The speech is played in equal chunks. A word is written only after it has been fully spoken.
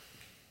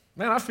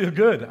Man, I feel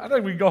good. I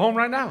think we can go home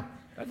right now.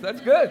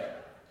 That's good.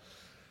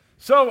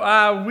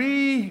 So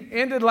we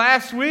ended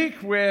last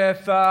week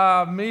with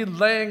me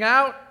laying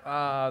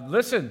out,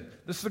 listen,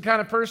 this is the kind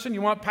of person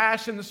you want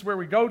passion. This is where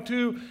we go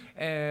to.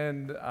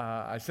 And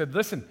I said,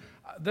 listen,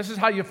 this is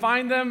how you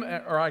find them,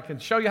 or I can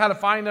show you how to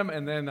find them.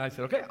 And then I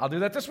said, okay, I'll do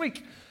that this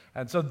week.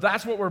 And so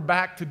that's what we're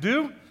back to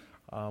do.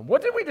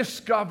 What did we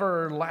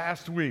discover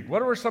last week?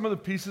 What were some of the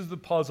pieces of the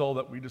puzzle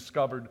that we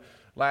discovered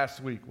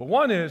last week? Well,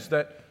 one is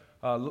that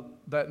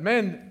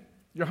men,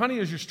 your honey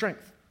is your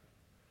strength.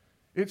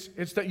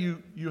 It's that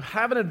you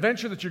have an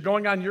adventure that you're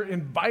going on. You're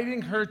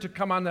inviting her to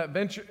come on that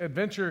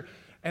adventure,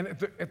 and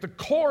at the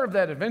core of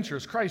that adventure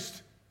is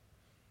Christ.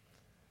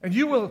 And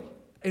you will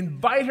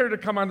invite her to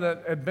come on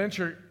that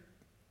adventure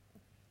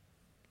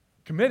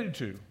committed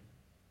to,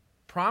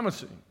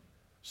 promising,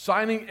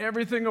 signing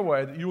everything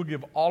away that you will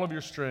give all of your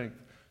strength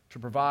to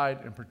provide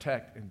and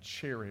protect and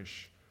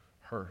cherish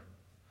her.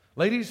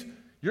 Ladies,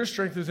 your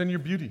strength is in your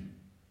beauty.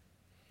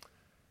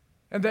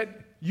 And that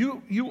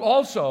you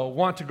also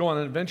want to go on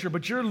an adventure,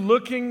 but you're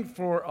looking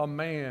for a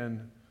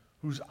man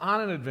who's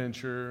on an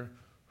adventure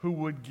who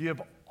would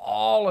give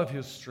all of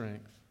his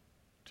strength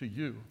to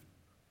you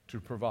to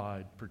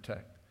provide,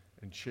 protect,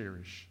 and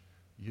cherish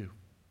you.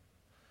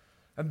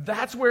 And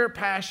that's where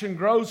passion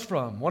grows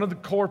from. One of the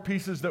core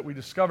pieces that we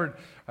discovered,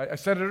 I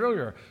said it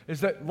earlier,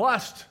 is that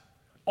lust,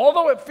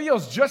 although it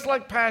feels just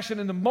like passion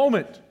in the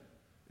moment,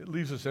 it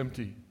leaves us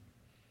empty.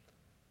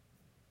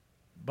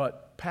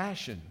 But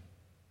passion,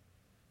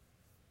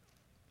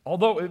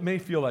 although it may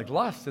feel like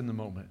lust in the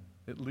moment,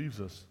 it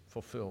leaves us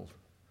fulfilled.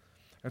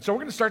 And so we're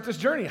going to start this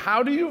journey.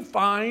 How do you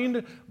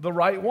find the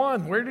right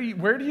one? Where do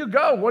you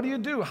go? What do you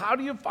do? How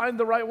do you find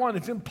the right one?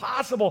 It's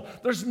impossible.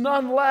 There's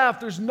none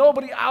left. There's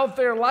nobody out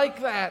there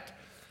like that.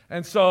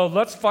 And so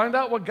let's find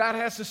out what God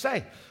has to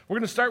say. We're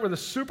going to start with a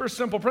super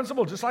simple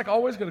principle, just like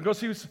always. Going to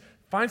go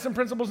find some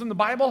principles in the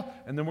Bible,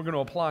 and then we're going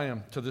to apply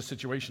them to this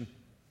situation.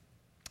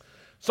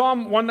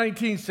 Psalm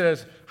 119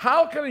 says,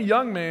 "How can a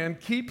young man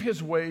keep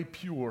his way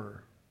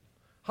pure?"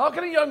 How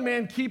can a young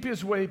man keep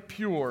his way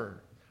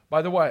pure?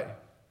 By the way,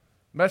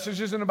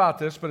 message isn't about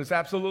this, but it's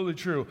absolutely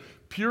true.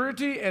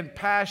 Purity and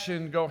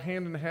passion go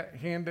hand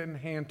in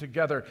hand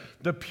together.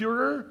 The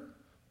purer,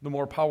 the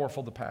more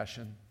powerful the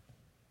passion.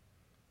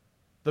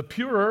 The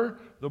purer,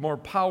 the more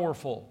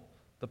powerful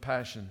the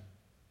passion.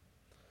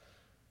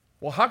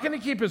 Well, how can he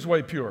keep his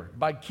way pure?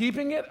 By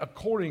keeping it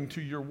according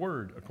to your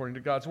word, according to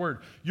God's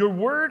word. Your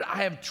word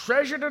I have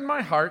treasured in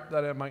my heart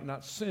that I might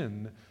not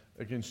sin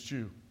against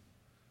you.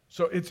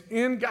 So it's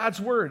in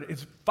God's word.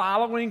 It's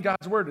following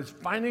God's word. It's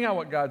finding out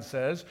what God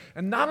says.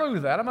 And not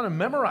only that, I'm going to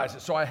memorize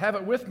it so I have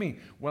it with me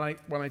when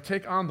I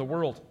take on the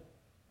world.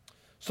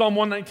 Psalm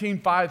 119,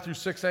 5 through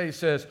 6a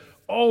says,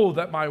 "Oh,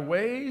 that my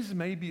ways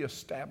may be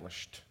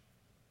established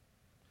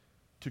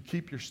to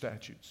keep your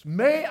statutes.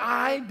 May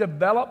I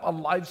develop a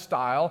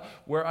lifestyle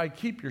where I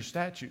keep your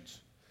statutes.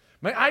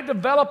 May I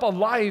develop a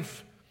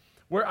life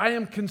where I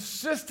am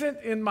consistent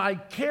in my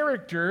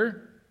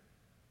character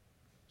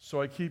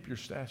so I keep your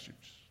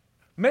statutes.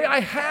 May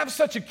I have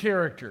such a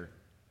character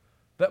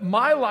that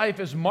my life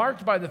is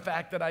marked by the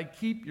fact that I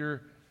keep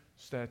your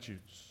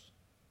statutes.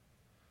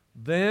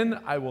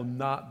 Then I will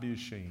not be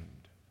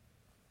ashamed.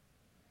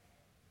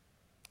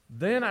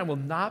 Then I will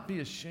not be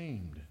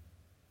ashamed."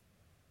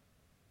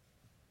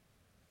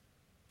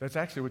 That's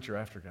actually what you're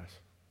after, guys.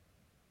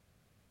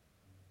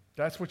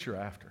 That's what you're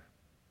after.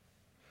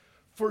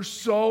 For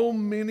so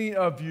many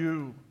of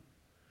you,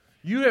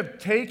 you have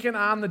taken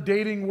on the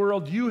dating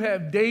world, you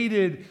have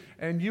dated,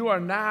 and you are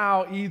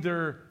now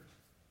either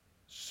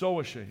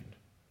so ashamed.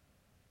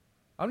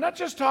 I'm not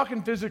just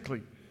talking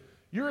physically.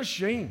 You're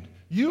ashamed.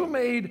 You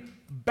made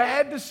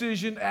bad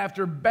decision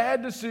after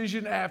bad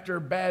decision after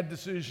bad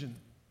decision,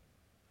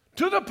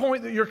 to the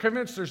point that you're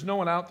convinced there's no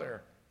one out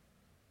there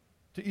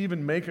to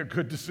even make a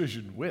good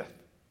decision with.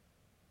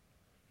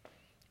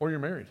 Or you're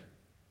married,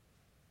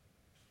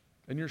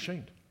 and you're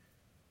ashamed.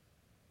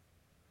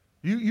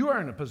 You are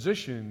in a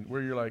position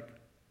where you're like,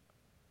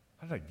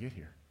 how did I get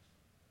here?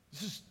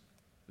 This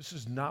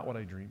is not what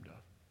I dreamed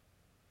of.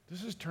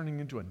 This is turning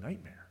into a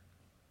nightmare.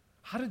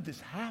 How did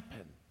this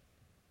happen?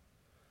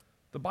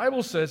 The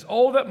Bible says,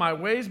 "Oh, that my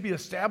ways be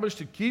established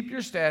to keep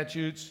your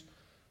statutes,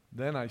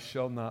 then I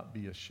shall not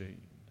be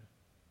ashamed."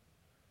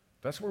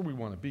 That's where we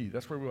want to be.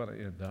 That's where we want to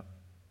end up.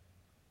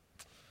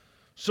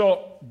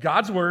 So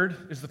God's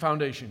word is the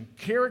foundation.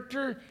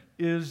 Character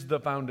is the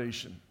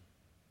foundation.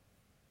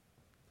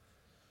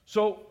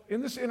 So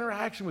in this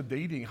interaction with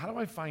dating, how do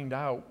I find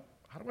out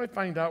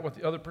what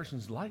the other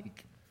person's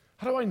like?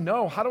 How do I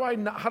know? How do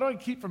I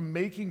keep from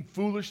making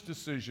foolish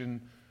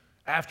decision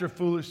after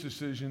foolish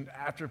decision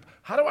after?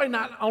 How do I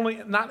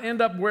not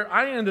end up where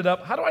I ended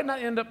up? How do I not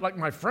end up like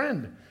my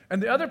friend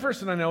and the other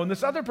person I know and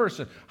this other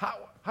person?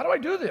 How do I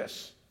do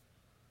this?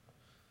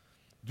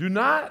 Do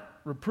not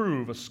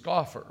reprove a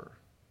scoffer,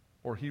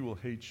 or he will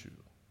hate you.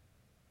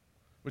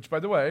 Which, by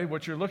the way,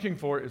 what you're looking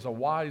for is a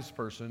wise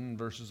person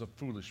versus a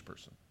foolish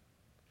person.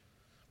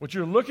 What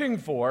you're looking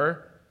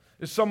for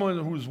is someone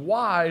who's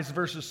wise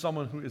versus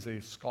someone who is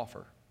a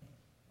scoffer.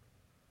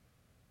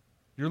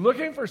 You're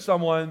looking for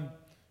someone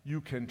you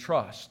can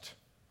trust.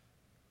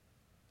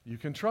 You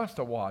can trust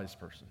a wise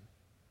person.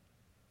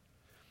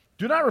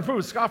 Do not reprove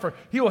a scoffer.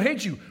 He will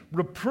hate you.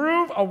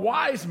 Reprove a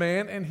wise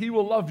man, and he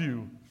will love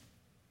you.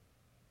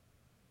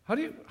 How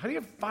do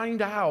you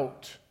find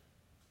out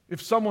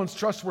if someone's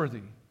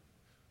trustworthy?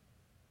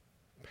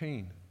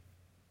 Pain.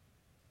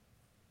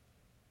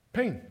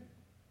 Pain.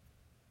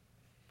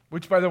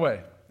 Which, by the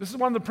way, this is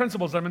one of the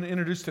principles I'm going to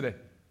introduce today.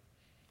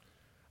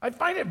 I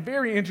find it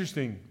very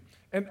interesting,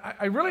 and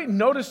I really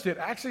noticed it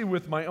actually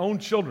with my own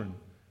children.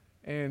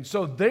 And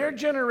so their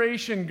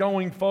generation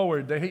going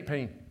forward, they hate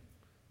pain.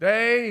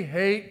 They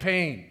hate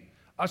pain,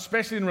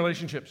 especially in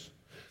relationships.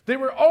 They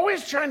were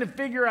always trying to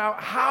figure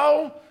out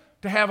how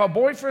to have a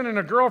boyfriend and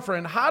a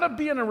girlfriend, how to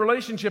be in a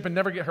relationship and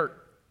never get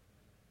hurt.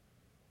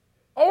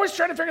 Always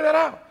trying to figure that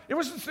out. It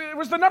was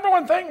the number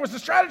one thing, was the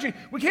strategy.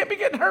 We can't be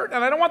getting hurt,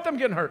 and I don't want them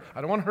getting hurt.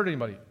 I don't want to hurt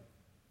anybody.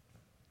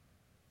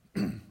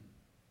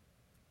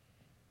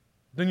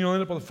 Then you'll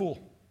end up with a fool.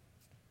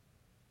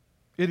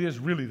 It is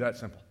really that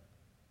simple.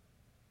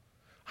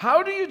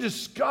 How do you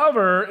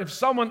discover if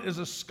someone is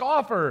a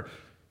scoffer?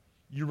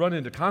 You run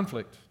into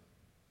conflict,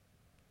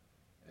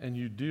 and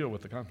you deal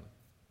with the conflict.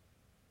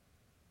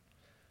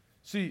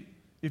 See,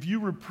 if you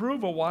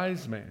reprove a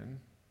wise man,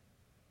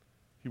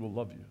 he will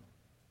love you.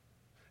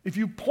 If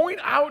you point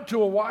out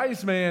to a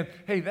wise man,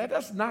 hey,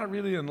 that's not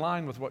really in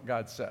line with what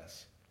God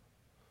says,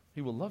 he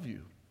will love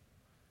you.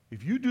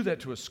 If you do that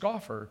to a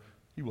scoffer,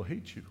 he will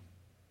hate you.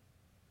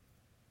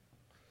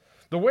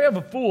 The way of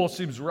a fool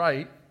seems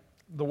right.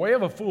 The way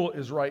of a fool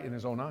is right in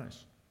his own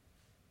eyes.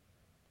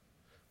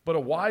 But a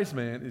wise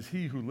man is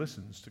he who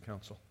listens to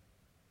counsel.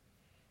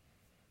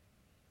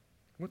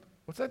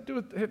 What's that do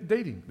with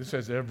dating? This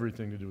has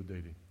everything to do with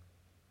dating.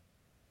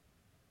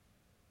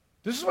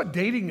 This is what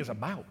dating is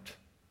about.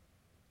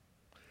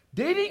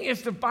 Dating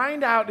is to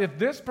find out if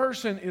this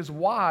person is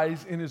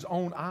wise in his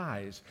own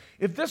eyes.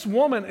 If this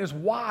woman is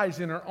wise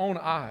in her own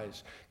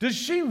eyes. Does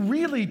she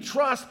really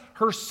trust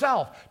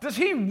herself? Does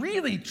he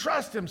really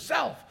trust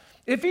himself?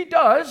 If he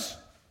does,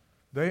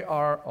 they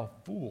are a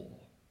fool.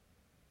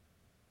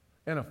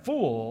 And a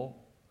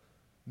fool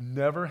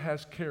never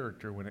has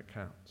character when it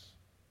counts.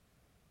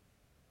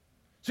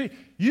 See,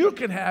 you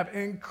can have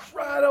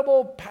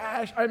incredible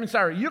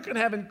you can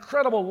have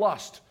incredible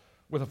lust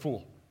with a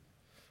fool.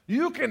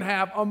 You can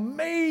have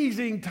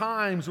amazing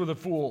times with a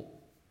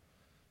fool,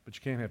 but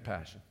you can't have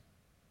passion.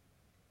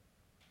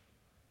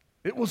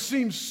 It will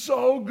seem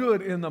so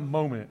good in the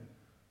moment,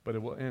 but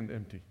it will end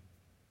empty.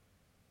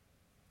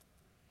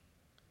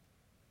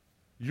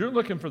 You're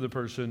looking for the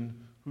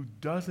person who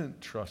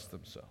doesn't trust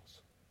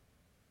themselves.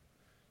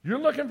 You're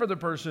looking for the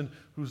person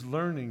who's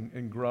learning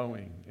and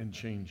growing and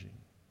changing.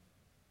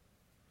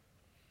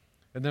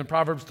 And then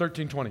Proverbs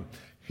 13:20.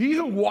 He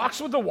who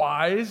walks with the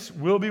wise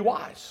will be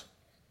wise,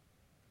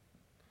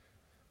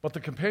 but the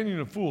companion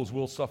of fools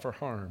will suffer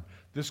harm.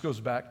 This goes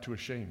back to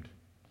ashamed.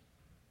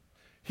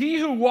 He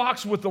who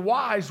walks with the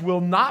wise will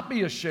not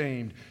be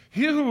ashamed.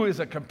 He who is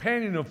a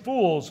companion of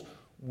fools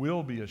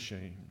will be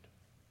ashamed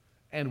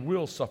and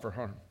will suffer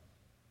harm.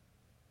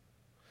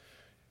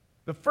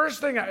 The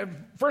first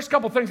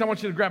couple things I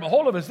want you to grab a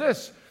hold of is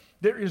this.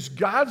 There is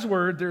God's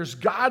word, there's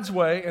God's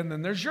way, and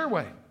then there's your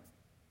way.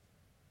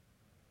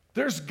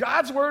 There's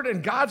God's word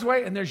and God's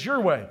way, and there's your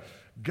way.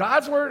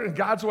 God's word and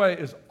God's way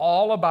is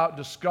all about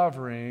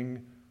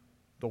discovering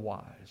the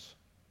wise.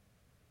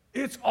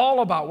 It's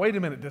all about, wait a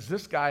minute, does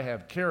this guy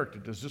have character?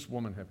 Does this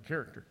woman have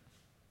character?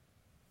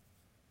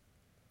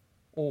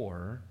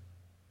 Or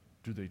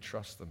do they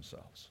trust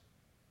themselves?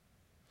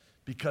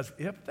 Because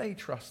if they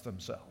trust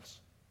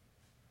themselves,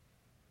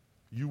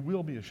 you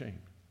will be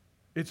ashamed.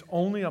 It's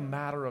only a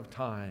matter of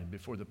time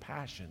before the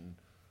passion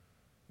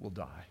will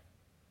die.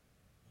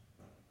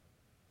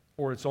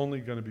 Or it's only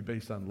going to be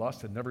based on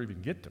lust and never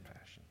even get to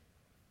passion.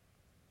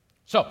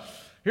 So,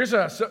 here's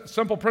a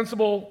simple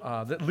principle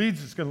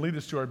it's going to lead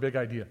us to our big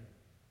idea.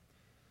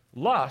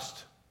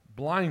 Lust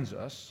blinds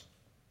us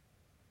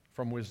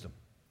from wisdom.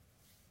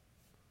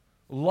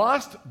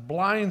 Lust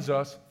blinds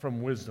us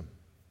from wisdom,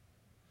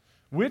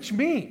 which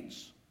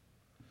means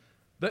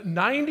that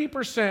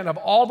 90% of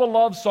all the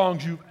love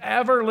songs you've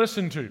ever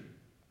listened to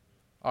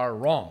are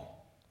wrong.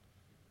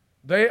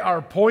 They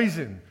are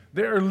poison.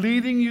 They are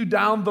leading you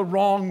down the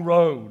wrong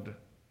road.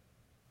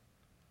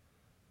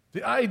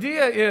 The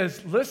idea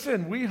is,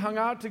 listen, we hung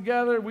out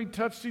together, we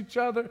touched each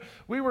other,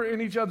 we were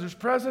in each other's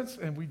presence,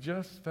 and we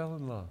just fell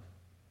in love.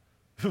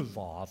 It was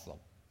awesome.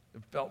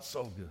 It felt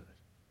so good.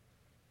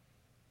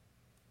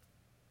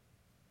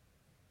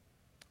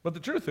 But the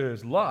truth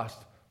is, lust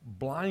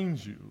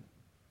blinds you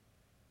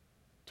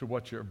to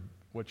what you're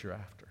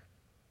after.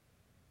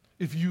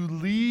 If you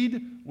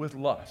lead with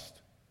lust,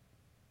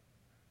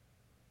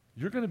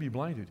 you're going to be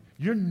blinded.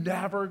 You're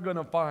never going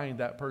to find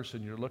that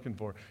person you're looking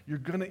for. You're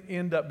going to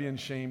end up being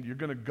shamed. You're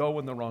going to go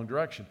in the wrong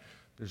direction.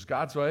 There's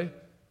God's way,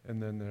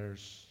 and then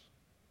there's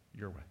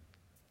your way.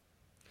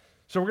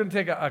 So we're going to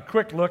take a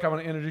quick look. I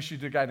want to introduce you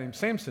to a guy named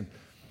Samson.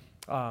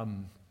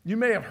 You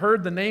may have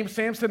heard the name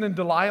Samson and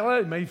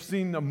Delilah. You may have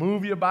seen a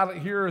movie about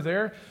it here or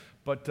there,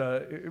 but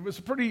it was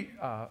a pretty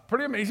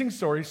amazing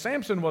story.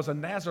 Samson was a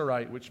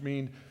Nazarite, which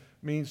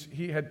means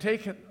he had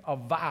taken a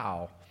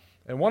vow.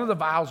 And one of the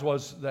vows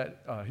was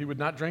that he would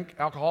not drink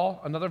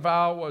alcohol. Another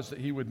vow was that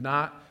he would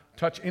not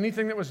touch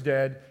anything that was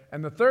dead.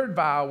 And the third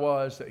vow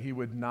was that he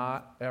would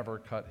not ever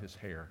cut his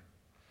hair.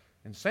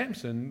 And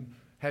Samson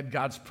had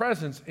God's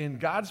presence, and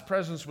God's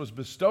presence was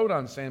bestowed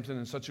on Samson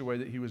in such a way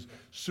that he was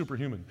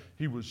superhuman.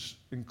 He was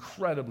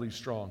incredibly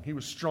strong. He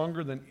was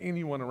stronger than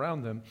anyone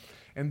around them.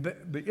 And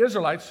the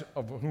Israelites,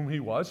 of whom he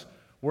was,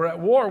 were at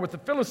war with the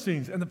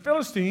Philistines. And the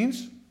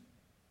Philistines,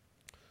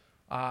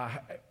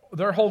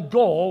 their whole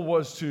goal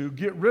was to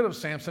get rid of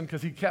Samson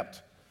because he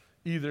kept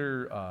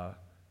either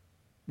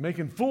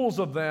making fools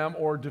of them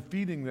or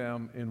defeating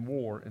them in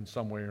war in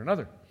some way or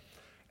another.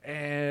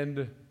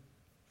 And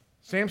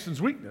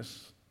Samson's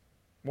weakness,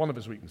 one of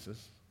his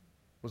weaknesses,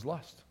 was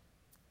lust.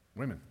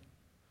 Women.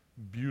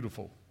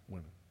 Beautiful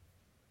women.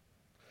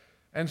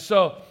 And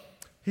so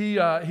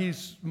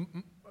he's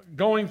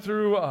going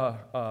through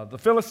the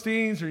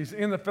Philistines, or he's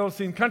in the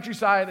Philistine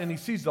countryside, and he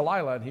sees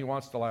Delilah, and he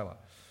wants Delilah.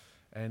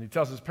 And he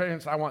tells his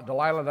parents, I want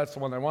Delilah, that's the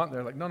one they want.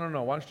 They're like, no,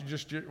 why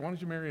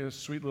don't you marry a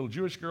sweet little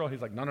Jewish girl?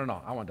 He's like,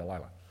 no, I want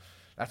Delilah.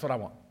 That's what I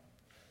want.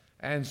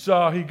 And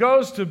so he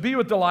goes to be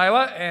with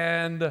Delilah,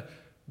 and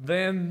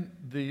then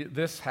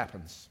this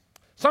happens.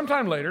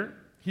 Sometime later,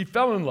 he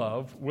fell in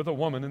love with a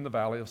woman in the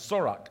valley of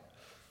Sorek.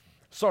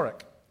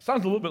 Sounds a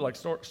little bit like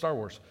Star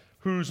Wars,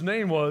 whose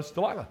name was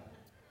Delilah.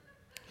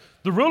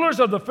 The rulers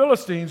of the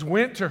Philistines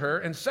went to her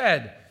and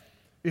said,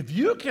 if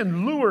you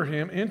can lure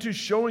him into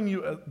showing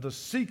you the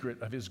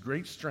secret of his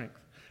great strength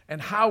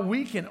and how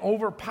we can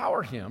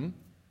overpower him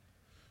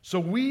so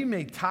we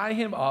may tie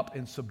him up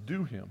and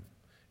subdue him,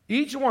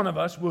 each one of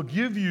us will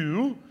give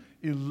you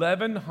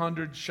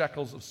 1,100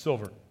 shekels of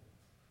silver,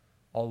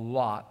 a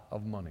lot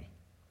of money.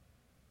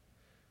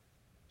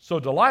 So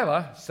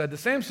Delilah said to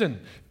Samson,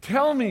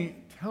 tell me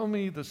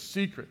the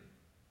secret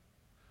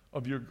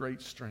of your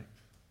great strength.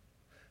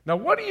 Now,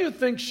 what do you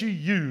think she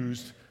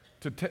used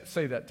to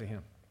say that to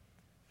him?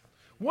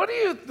 What do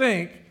you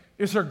think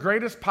is her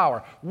greatest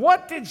power?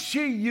 What did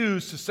she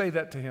use to say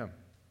that to him?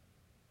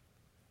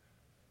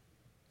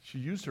 She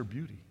used her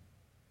beauty.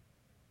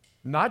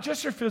 Not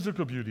just her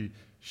physical beauty.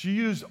 She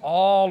used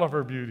all of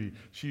her beauty.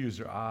 She used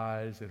her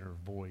eyes and her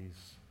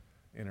voice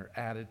and her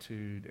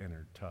attitude and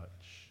her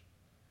touch.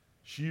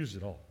 She used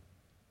it all.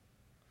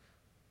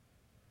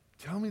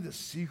 Tell me the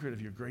secret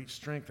of your great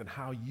strength and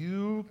how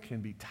you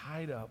can be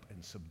tied up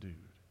and subdued.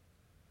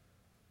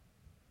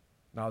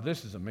 Now,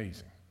 this is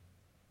amazing,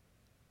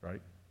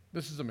 right?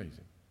 This is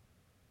amazing.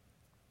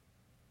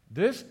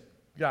 This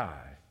guy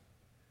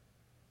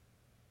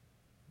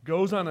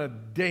goes on a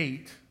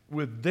date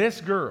with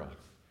this girl,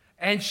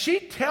 and she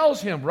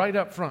tells him right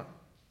up front,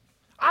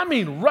 I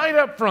mean right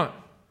up front,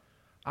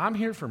 I'm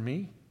here for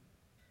me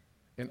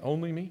and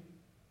only me.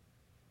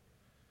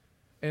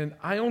 And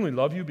I only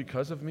love you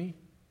because of me.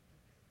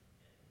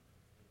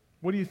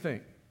 What do you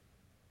think?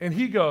 And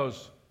he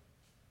goes,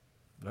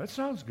 that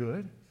sounds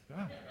good.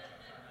 Yeah.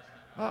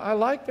 I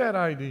like that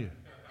idea.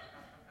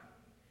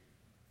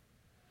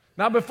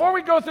 Now, before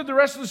we go through the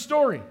rest of the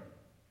story,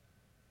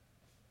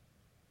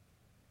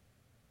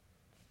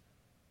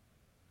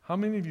 how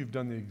many of you have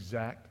done the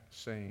exact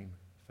same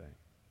thing?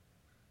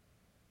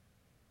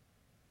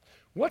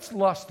 What's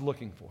lust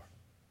looking for?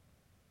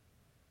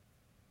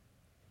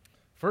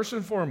 First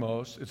and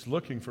foremost, it's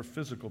looking for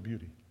physical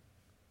beauty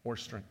or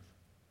strength.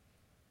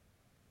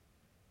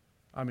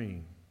 I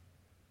mean,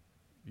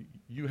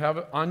 you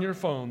have on your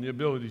phone the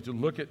ability to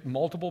look at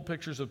multiple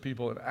pictures of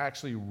people and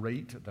actually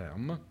rate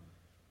them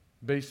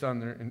based on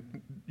their,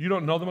 and you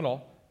don't know them at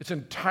all. It's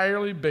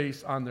entirely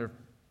based on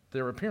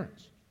their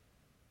appearance,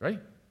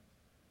 right?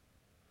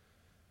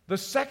 The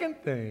second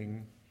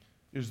thing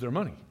is their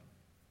money.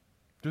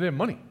 Do they have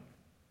money?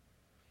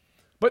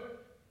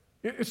 But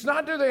it's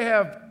not do they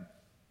have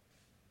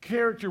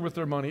character with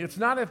their money. It's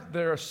not if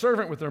they're a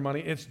servant with their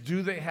money. It's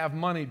do they have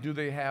money? Do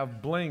they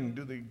have bling?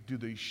 Do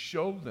they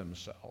show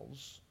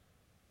themselves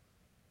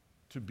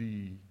to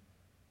be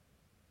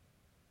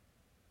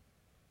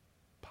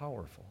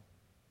powerful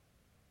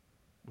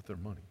with their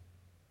money?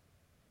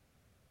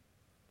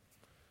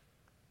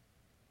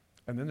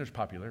 And then there's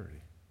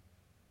popularity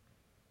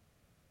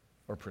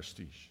or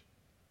prestige.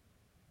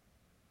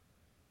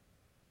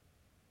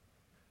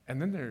 And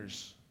then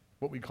there's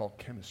what we call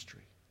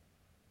chemistry.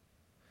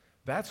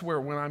 That's where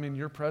when I'm in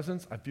your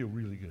presence, I feel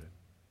really good.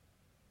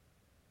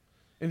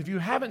 And if you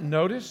haven't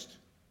noticed,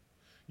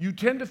 you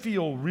tend to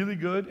feel really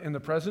good in the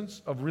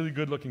presence of really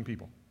good-looking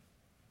people.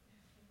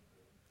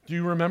 Do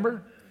you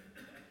remember?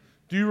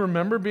 Do you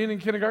remember being in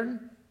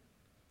kindergarten?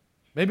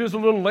 Maybe it was a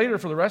little later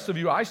for the rest of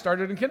you. I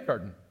started in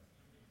kindergarten.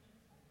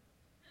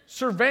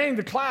 Surveying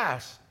the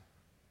class.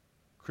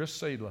 Chris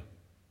Sadler.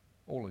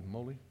 Holy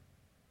moly.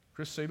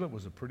 Chris Sadler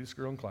was the prettiest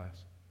girl in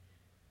class.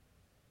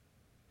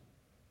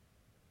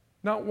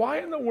 Now, why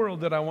in the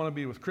world did I want to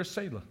be with Chris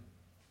Sadler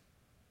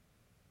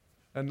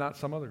and not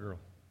some other girl?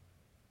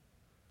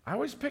 I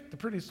always picked the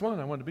prettiest one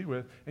I wanted to be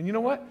with. And you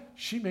know what?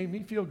 She made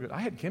me feel good. I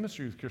had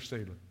chemistry with Chris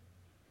Sadler.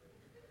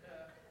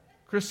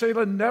 Chris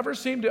Sadler never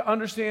seemed to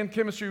understand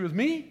chemistry with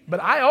me,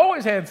 but I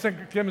always had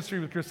chemistry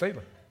with Chris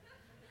Sadler.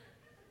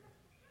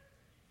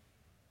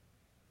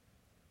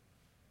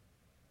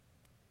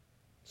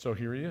 So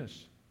here he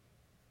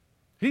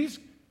is.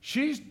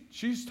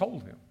 She's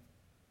told him.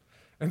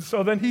 And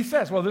so then he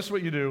says, well, this is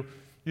what you do.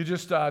 You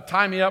just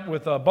tie me up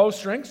with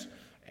bowstrings,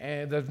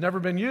 and they've never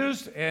been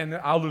used, and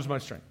I'll lose my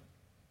strength.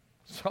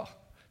 So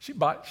she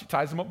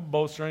ties him up with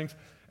bowstrings,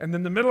 and then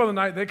in the middle of the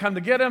night, they come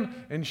to get him,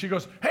 and she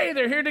goes, hey,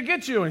 they're here to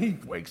get you. And he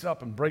wakes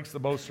up and breaks the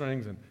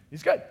bowstrings, and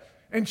he's good.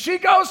 And she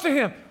goes to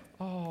him,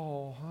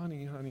 oh,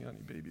 honey,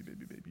 baby,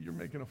 you're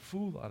making a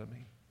fool out of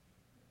me.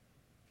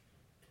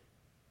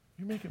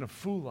 You're making a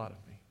fool out of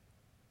me.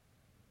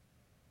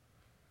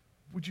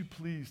 Would you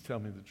please tell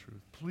me the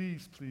truth?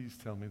 Please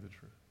tell me the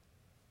truth.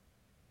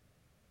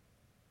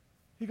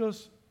 He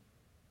goes,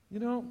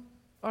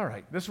 all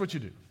right, this is what you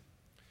do.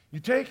 You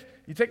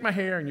take my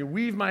hair and you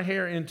weave my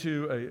hair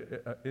into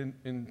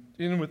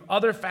in with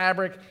other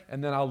fabric,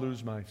 and then I'll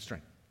lose my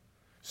strength.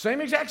 Same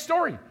exact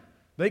story.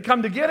 They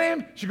come to get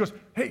him. She goes,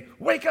 hey,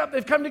 wake up,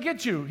 they've come to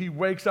get you. He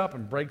wakes up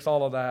and breaks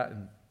all of that,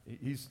 and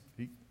he's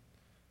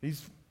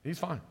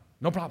fine.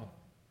 No problem.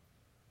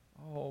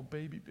 Oh,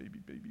 baby.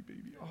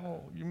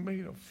 Oh, you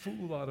made a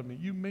fool out of me.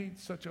 You made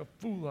such a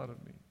fool out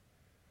of me.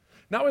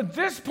 Now, at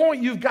this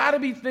point, you've got to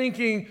be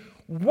thinking,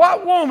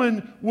 what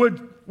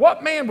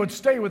man would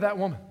stay with that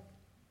woman?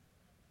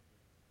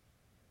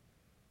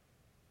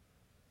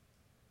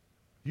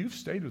 You've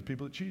stayed with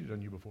people that cheated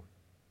on you before.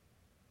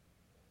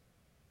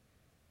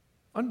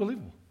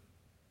 Unbelievable.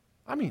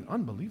 I mean,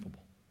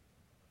 unbelievable.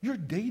 You're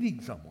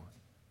dating someone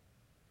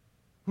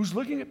who's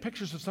looking at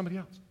pictures of somebody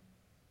else.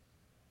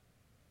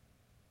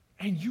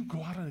 And you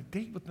go out on a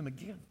date with them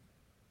again.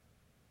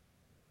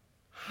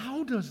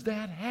 How does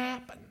that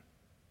happen?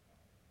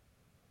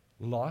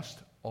 Lust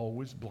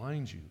always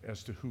blinds you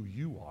as to who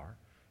you are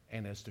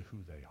and as to who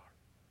they are.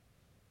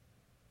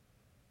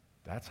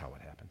 That's how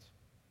it happens.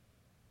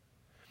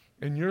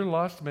 And your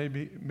lust may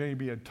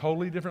be a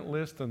totally different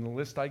list than the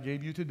list I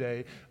gave you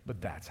today, but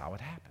that's how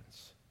it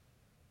happens.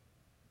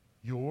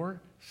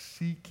 You're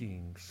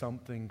seeking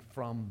something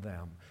from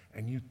them,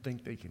 and you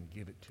think they can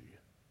give it to you.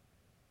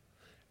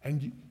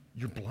 And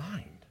you're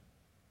blind.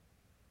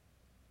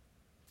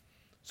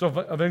 So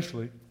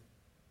eventually,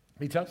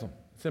 he tells them,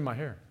 it's in my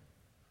hair.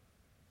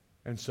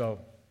 And so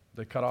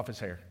they cut off his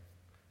hair,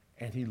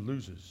 and he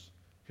loses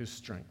his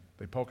strength.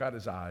 They poke out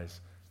his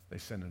eyes. They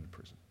send him to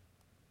prison.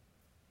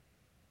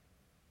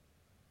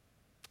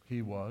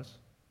 He was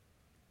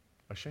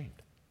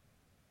ashamed.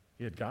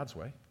 He had God's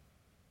way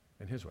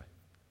and his way.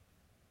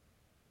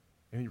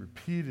 And he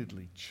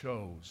repeatedly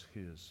chose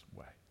his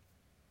way.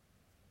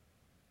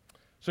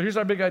 So here's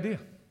our big idea.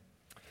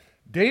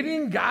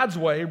 Dating God's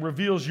way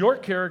reveals your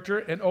character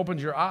and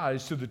opens your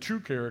eyes to the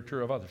true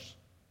character of others.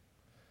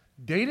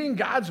 Dating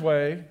God's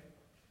way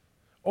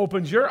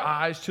opens your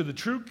eyes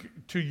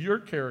to your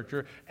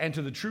character and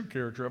to the true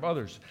character of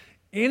others.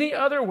 Any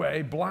other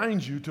way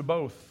blinds you to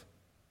both.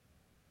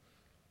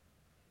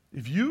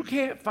 If you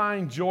can't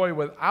find joy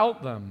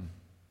without them,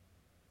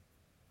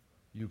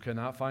 you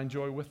cannot find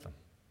joy with them.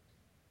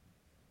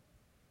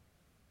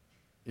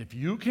 If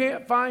you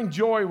can't find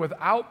joy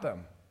without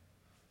them,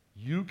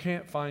 you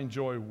can't find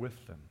joy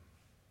with them.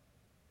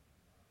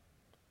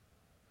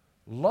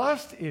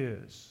 Lust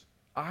is,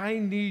 I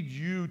need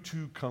you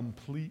to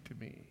complete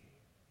me.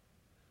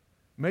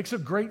 Makes a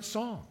great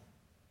song,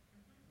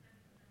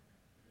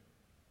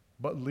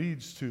 but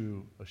leads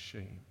to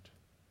ashamed.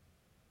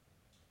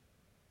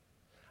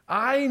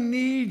 I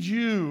need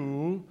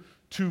you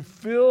to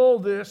fill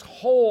this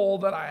hole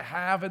that I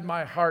have in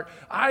my heart.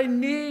 I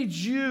need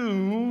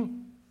you.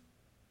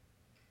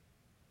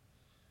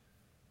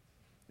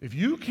 If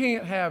you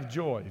can't have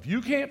joy, if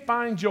you can't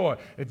find joy,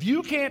 if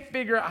you can't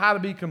figure out how to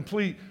be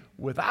complete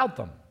without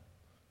them,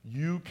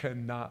 you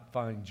cannot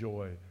find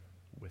joy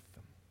with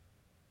them.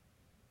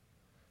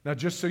 Now,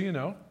 just so you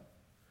know,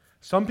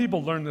 some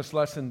people learn this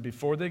lesson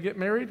before they get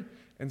married,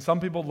 and some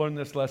people learn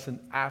this lesson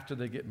after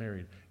they get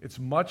married. It's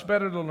much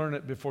better to learn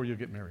it before you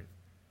get married.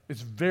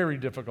 It's very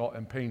difficult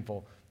and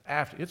painful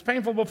after. It's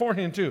painful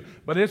beforehand too,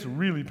 but it's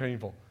really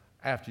painful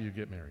after you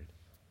get married.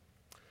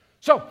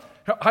 So,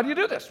 how do you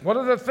do this? What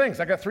are the things?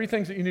 I got 3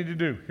 things that you need to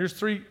do. Here's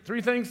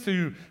three things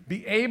to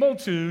be able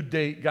to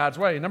date God's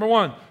way. Number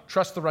 1,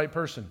 trust the right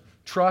person.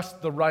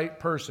 Trust the right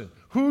person.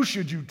 Who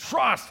should you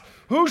trust?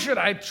 Who should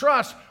I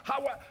trust?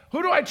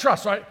 Who do I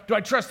trust? Do I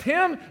trust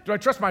him? Do I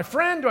trust my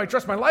friend? Do I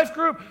trust my life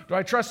group? Do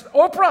I trust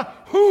Oprah?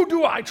 Who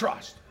do I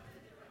trust?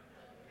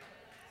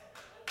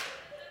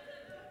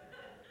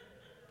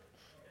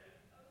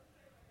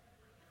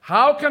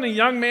 How can a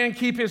young man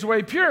keep his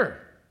way pure?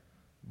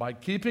 By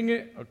keeping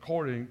it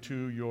according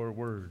to your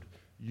word.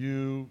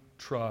 You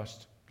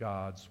trust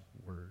God's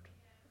word.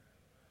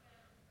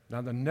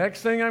 Now, the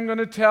next thing I'm going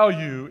to tell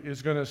you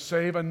is going to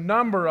save a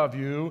number of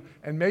you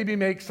and maybe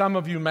make some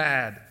of you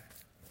mad.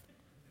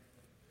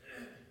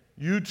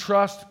 You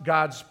trust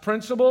God's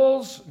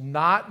principles,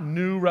 not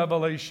new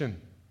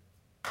revelation.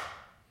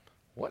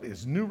 What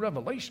is new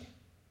revelation?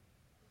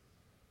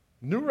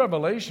 New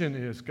revelation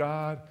is,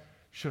 God,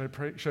 should I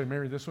pray? Should I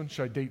marry this one?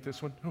 Should I date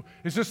this one?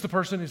 Is this the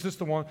person? Is this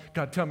the one?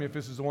 God, tell me if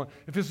this is the one.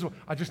 If this is the one,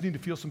 I just need to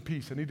feel some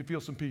peace. I need to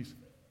feel some peace.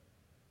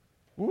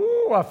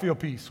 Ooh, I feel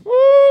peace.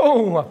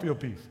 Ooh, I feel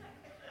peace.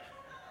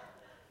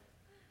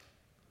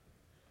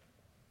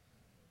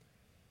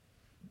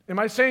 Am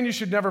I saying you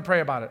should never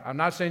pray about it? I'm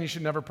not saying you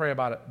should never pray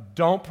about it.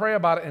 Don't pray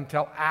about it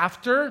until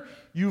after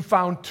you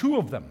found two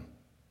of them.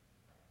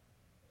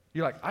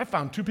 You're like, I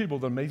found two people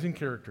with amazing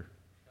character.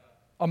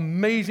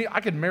 Amazing. I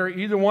could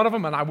marry either one of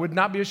them and I would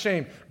not be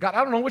ashamed. God,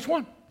 I don't know which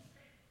one.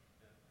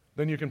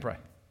 Then you can pray.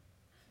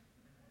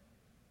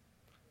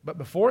 But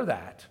before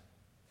that,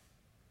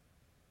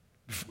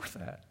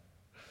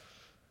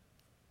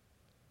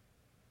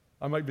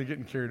 I might be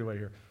getting carried away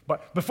here.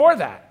 But before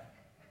that,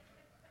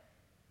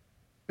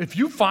 if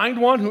you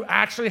find one who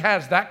actually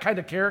has that kind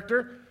of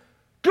character,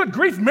 good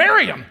grief,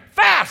 marry him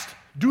fast.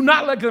 Do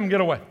not let them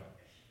get away.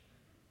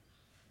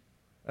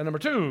 And number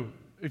two,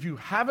 if you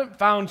haven't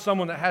found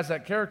someone that has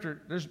that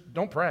character,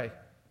 don't pray.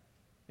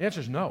 The answer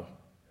is no.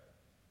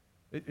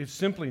 It's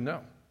simply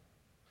no.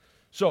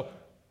 So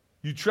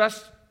you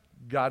trust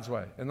God's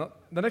way. And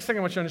the next thing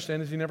I want you to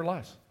understand is He never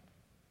lies.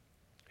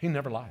 He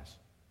never lies.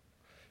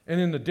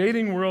 And in the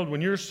dating world, when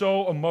you're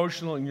so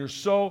emotional and you're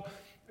so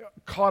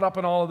caught up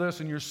in all of this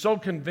and you're so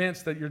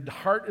convinced that your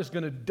heart is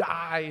going to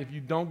die if you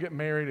don't get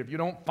married, if you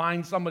don't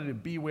find somebody to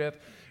be with,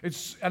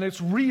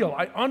 it's real.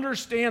 I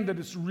understand that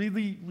it's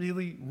really,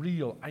 really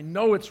real. I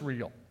know it's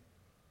real.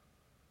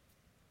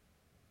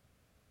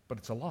 But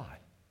it's a lie.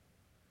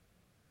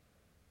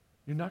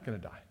 You're not going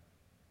to die.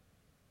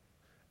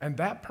 And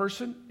that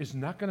person is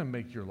not going to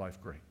make your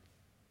life great.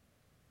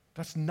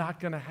 That's not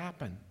going to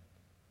happen.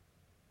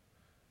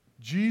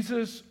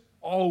 Jesus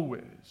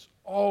always,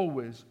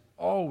 always,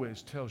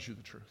 always tells you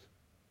the truth.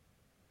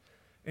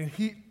 And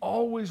He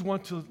always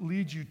wants to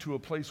lead you to a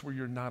place where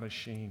you're not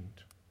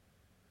ashamed.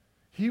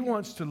 He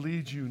wants to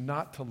lead you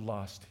not to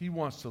lust. He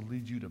wants to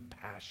lead you to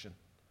passion,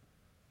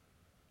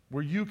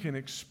 where you can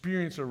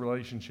experience a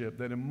relationship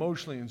that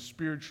emotionally and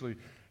spiritually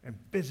and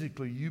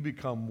physically you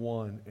become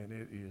one, and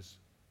it is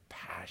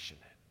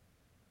passionate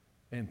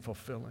and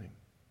fulfilling.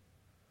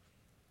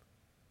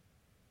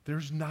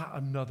 There's not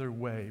another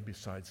way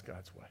besides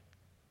God's way.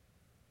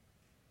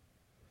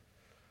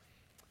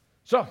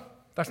 So,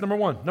 that's number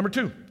one. Number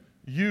two,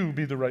 you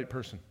be the right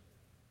person.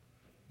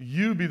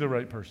 You be the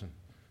right person.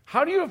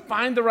 How do you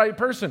find the right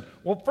person?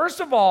 Well, first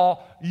of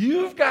all,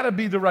 you've got to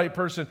be the right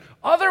person.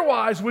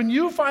 Otherwise, when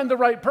you find the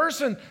right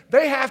person,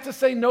 they have to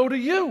say no to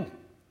you.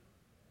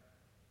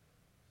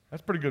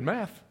 That's pretty good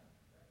math.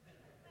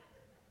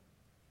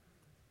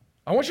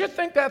 I want you to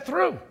think that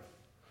through.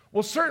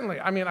 Well, certainly,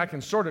 I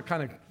can sort of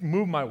kind of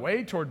move my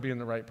way toward being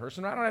the right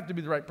person. I don't have to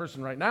be the right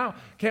person right now.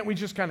 Can't we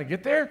just kind of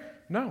get there?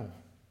 No.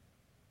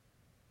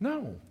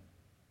 No,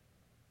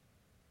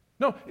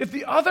 if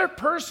the other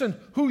person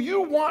who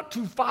you want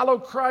to follow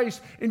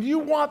Christ and you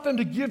want them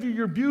to give you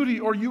your beauty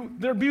or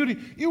their beauty,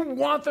 you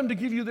want them to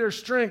give you their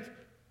strength,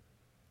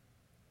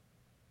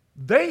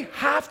 they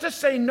have to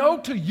say no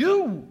to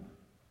you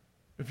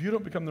if you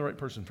don't become the right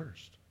person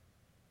first.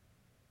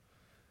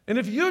 And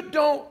if you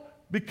don't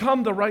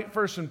become the right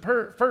person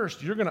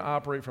first, you're going to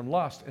operate from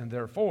lust, and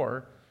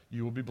therefore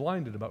you will be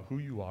blinded about who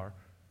you are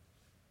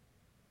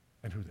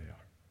and who they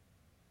are.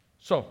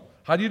 So,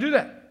 how do you do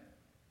that?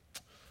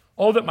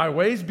 Oh, that my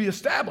ways be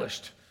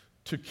established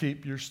to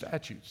keep your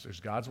statutes.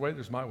 There's God's way,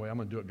 there's my way. I'm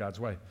going to do it God's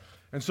way.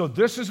 And so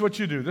this is what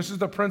you do. This is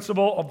the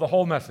principle of the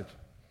whole message.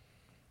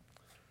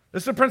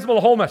 This is the principle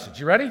of the whole message.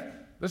 You ready?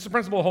 This is the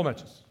principle of the whole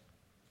message.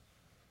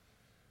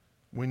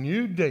 When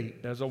you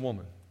date as a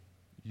woman,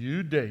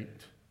 you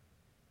date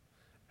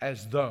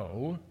as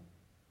though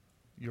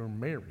you're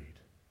married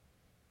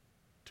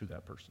to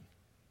that person.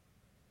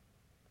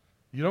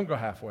 You don't go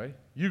halfway.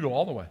 You go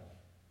all the way.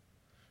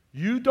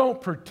 You don't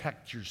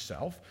protect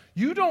yourself.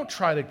 You don't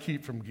try to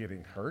keep from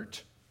getting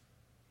hurt.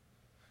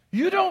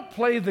 You don't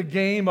play the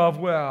game of,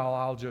 well,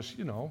 I'll just,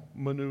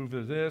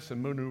 maneuver this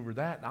and maneuver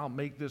that, and I'll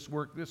make this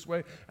work this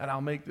way, and I'll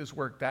make this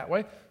work that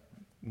way.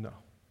 No.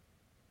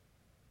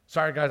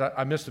 Sorry, guys,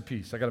 I missed a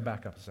piece. I got to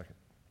back up a second.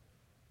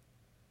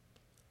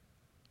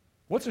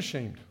 What's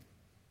ashamed?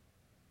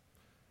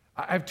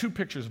 I have two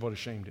pictures of what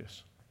ashamed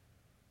is.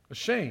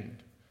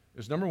 Ashamed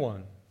is, number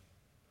one,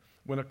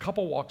 when a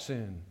couple walks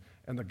in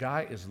and the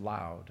guy is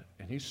loud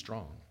and he's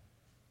strong.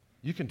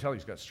 You can tell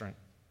he's got strength.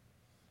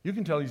 You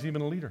can tell he's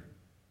even a leader.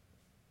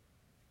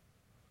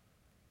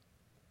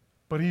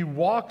 But he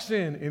walks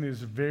in and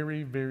is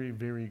very, very,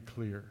 very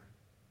clear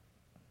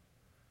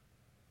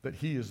that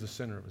he is the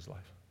center of his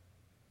life.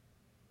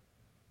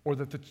 Or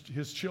that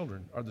his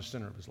children are the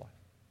center of his life.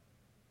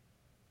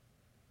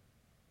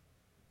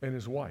 And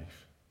his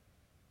wife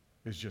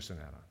is just an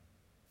add-on.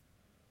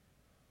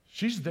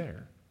 She's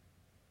there,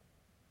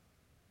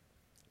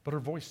 but her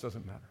voice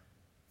doesn't matter.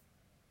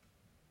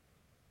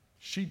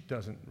 She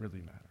doesn't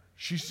really matter.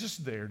 She's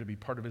just there to be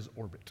part of his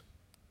orbit.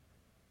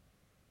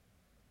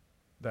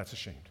 that's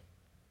ashamed.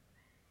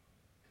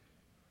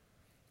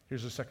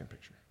 Here's the second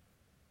picture.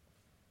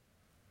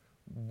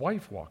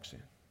 Wife walks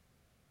in.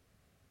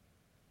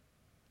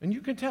 And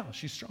you can tell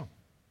she's strong.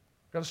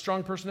 Got a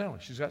strong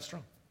personality. She's got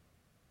strong.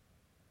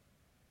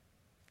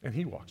 And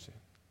he walks in.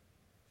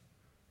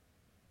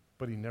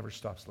 But he never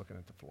stops looking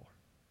at the floor.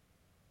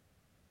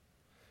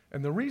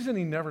 And the reason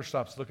he never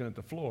stops looking at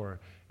the floor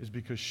is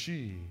because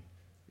she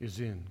is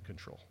in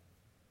control.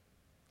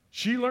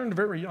 She learned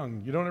very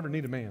young, you don't ever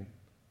need a man.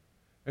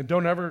 And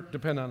don't ever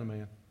depend on a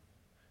man.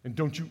 And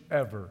don't you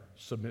ever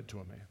submit to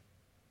a man.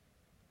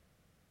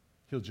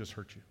 He'll just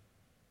hurt you.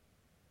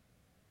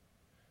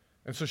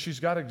 And so she's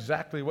got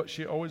exactly what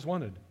she always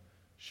wanted.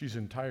 She's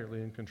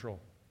entirely in control.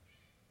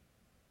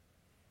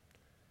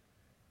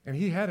 And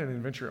he had an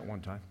adventure at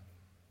one time,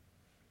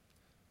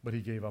 but he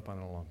gave up on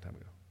it a long time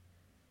ago.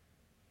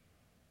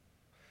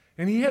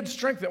 And he had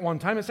strength at one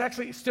time. It's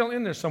actually still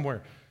in there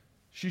somewhere.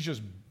 She's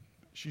just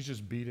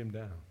beat him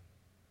down.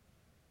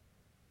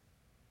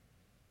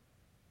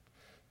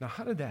 Now,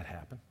 how did that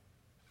happen?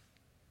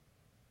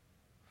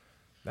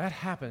 That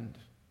happened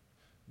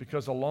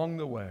because along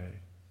the way,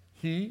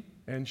 he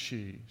and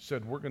she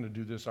said, we're going to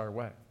do this our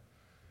way.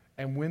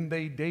 And when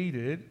they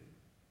dated,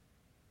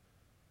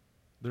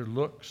 their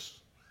looks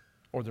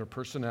or their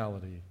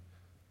personality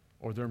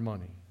or their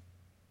money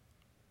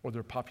or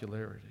their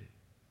popularity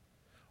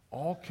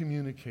all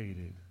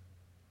communicated,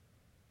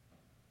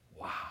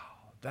 wow,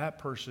 that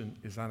person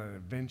is on an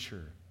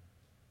adventure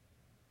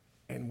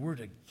and we're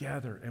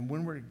together. And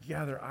when we're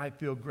together, I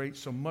feel great,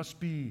 so must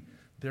be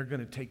they're going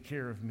to take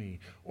care of me.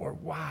 Or,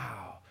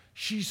 wow,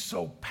 she's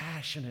so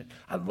passionate.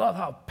 I love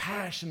how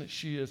passionate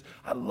she is.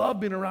 I love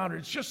being around her.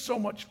 It's just so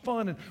much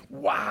fun. And,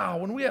 wow,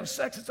 when we have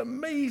sex, it's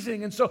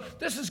amazing. And so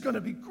this is going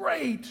to be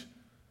great.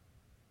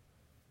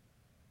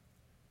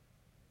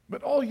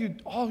 But all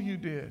you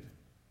did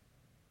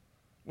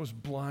was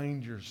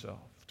blind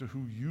yourself to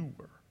who you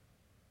were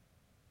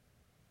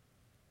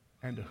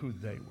and to who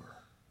they were.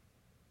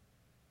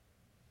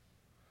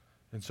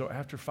 And so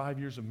after 5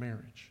 years of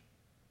marriage,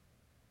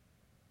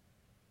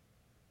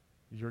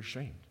 you're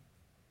ashamed.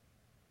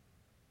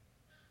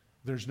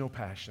 There's no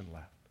passion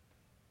left.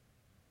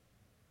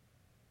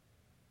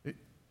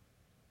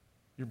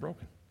 You're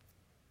broken.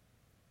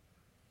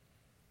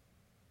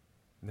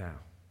 Now,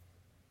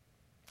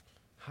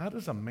 how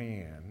does a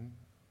man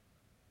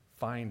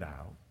find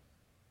out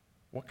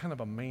what kind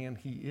of a man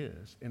he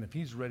is and if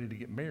he's ready to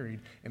get married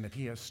and if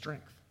he has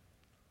strength?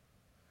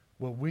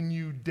 Well, when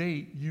you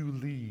date, you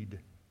lead.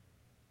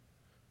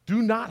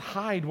 Do not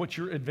hide what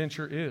your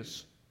adventure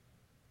is.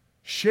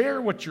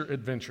 Share what your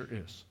adventure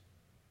is.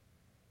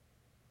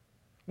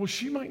 Well,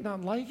 she might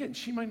not like it, and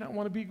she might not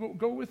want to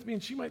go with me,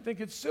 and she might think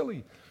it's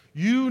silly.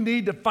 You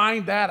need to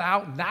find that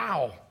out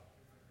now.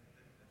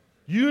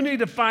 You need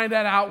to find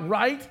that out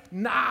right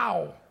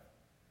now.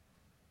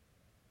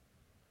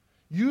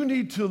 You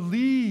need to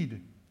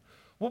lead.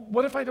 Well,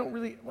 what if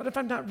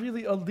I'm not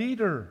really a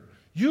leader?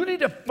 You need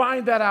to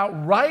find that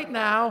out right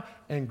now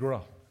and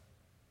grow.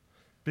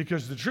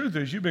 Because the truth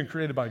is, you've been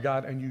created by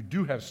God and you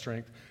do have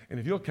strength. And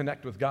if you'll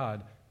connect with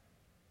God,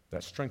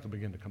 that strength will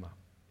begin to come out.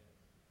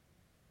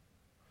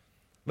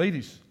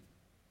 Ladies,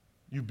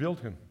 you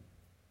build him.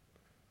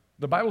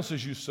 The Bible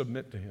says you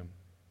submit to him.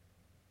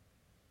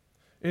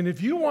 And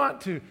if you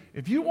want to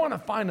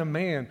find a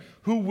man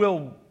who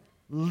will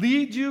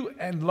lead you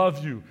and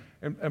love you,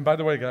 and by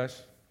the way,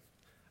 guys,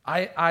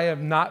 I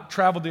have not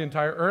traveled the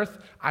entire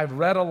earth. I've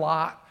read a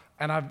lot,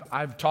 and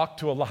I've talked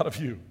to a lot of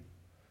you.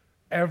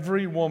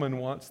 Every woman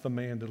wants the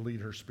man to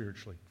lead her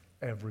spiritually.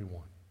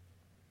 Everyone.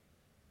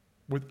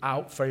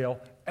 Without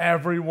fail,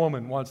 every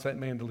woman wants that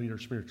man to lead her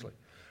spiritually.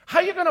 How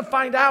are you going to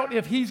find out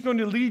if he's going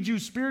to lead you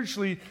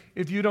spiritually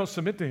if you don't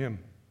submit to him?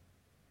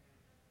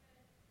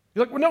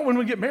 You're like, well, no, when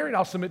we get married,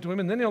 I'll submit to him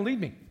and then he'll lead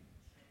me.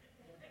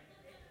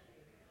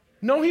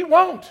 No, he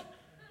won't.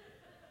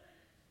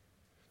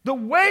 The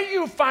way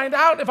you find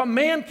out if a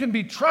man can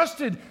be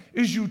trusted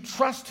is you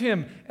trust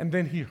him and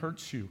then he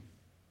hurts you.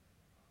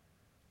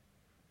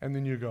 And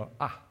then you go,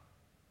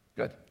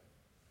 good.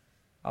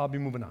 I'll be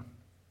moving on.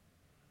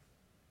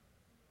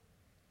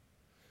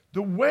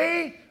 The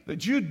way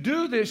that you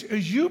do this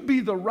is you be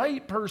the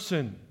right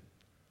person.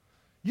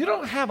 You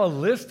don't have a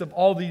list of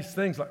all these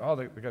things like,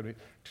 they got to be,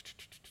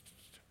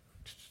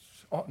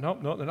 oh,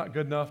 no, they're not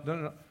good enough.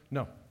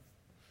 No.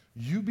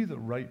 You be the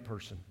right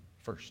person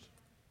first.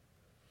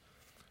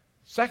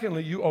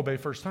 Secondly, you obey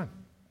first time.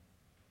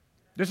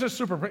 This is a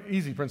super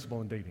easy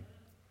principle in dating.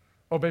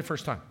 Obey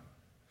first time.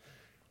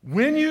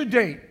 When you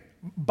date,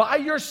 by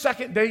your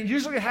second date,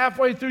 usually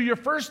halfway through your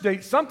first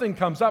date, something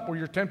comes up where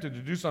you're tempted to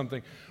do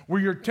something,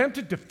 where you're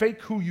tempted to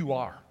fake who you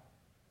are.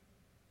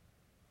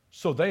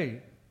 So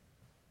they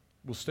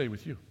will stay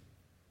with you.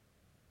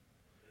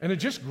 And it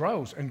just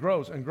grows and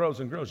grows and grows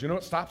and grows. You know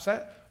what stops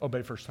that?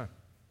 Obey first time.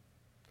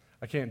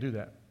 I can't do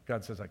that.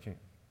 God says I can't.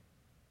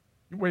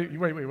 Wait.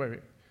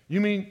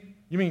 You mean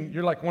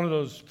you're like one of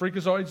those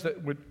freakazoids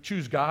that would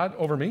choose God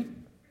over me?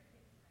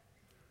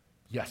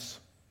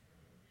 Yes.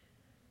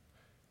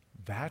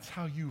 That's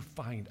how you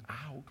find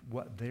out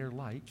what they're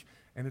like,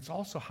 and it's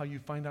also how you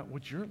find out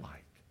what you're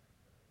like.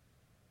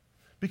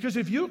 Because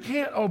if you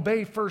can't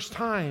obey first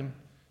time,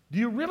 do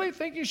you really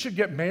think you should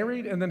get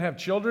married and then have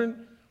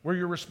children where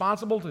you're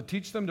responsible to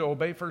teach them to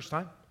obey first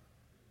time?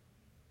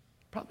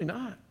 Probably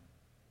not.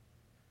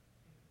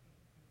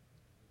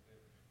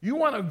 You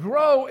want to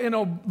grow in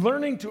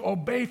learning to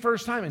obey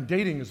first time, and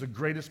dating is the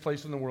greatest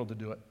place in the world to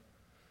do it.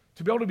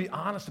 To be able to be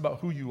honest about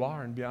who you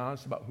are and be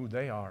honest about who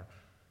they are,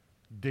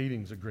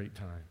 dating's a great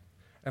time.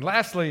 And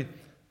lastly,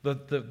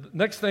 the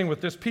next thing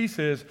with this piece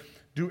is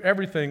do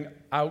everything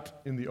out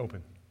in the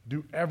open.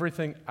 Do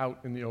everything out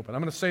in the open.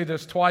 I'm going to say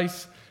this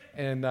twice,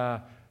 and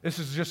this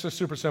is just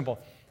super simple.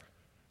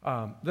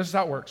 This is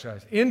how it works,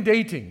 guys. In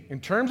dating,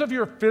 in terms of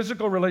your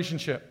physical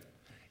relationship,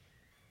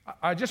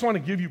 I just want to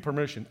give you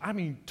permission. I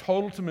mean,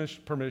 total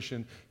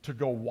permission to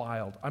go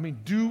wild. I mean,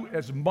 do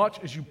as much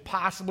as you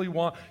possibly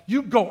want.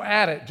 You go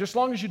at it, just as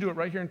long as you do it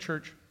right here in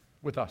church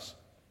with us.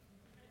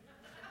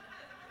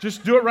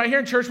 Just do it right here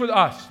in church with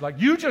us. Like,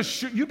 you just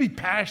shoot, you be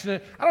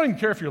passionate. I don't even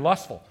care if you're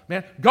lustful,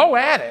 man. Go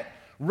at it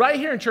right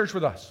here in church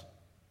with us.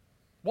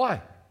 Why?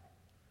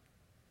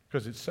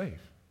 Because it's safe.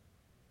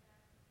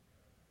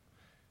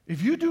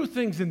 If you do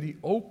things in the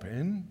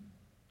open,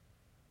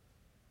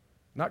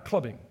 not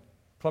clubbing.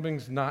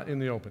 Clubbing's not in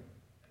the open.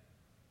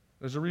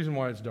 There's a reason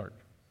why it's dark.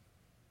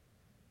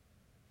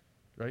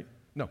 Right?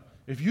 No.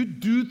 If you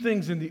do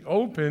things in the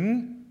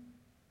open,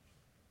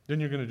 then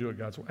you're going to do it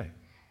God's way.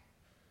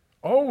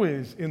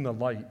 Always in the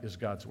light is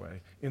God's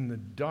way. In the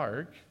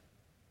dark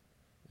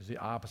is the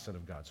opposite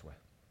of God's way.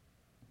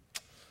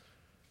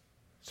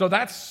 So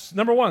that's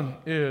number one,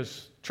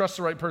 is trust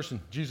the right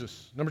person,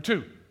 Jesus. Number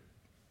two,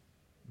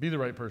 be the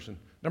right person.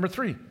 Number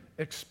three,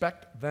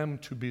 expect them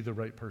to be the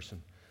right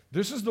person.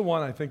 This is the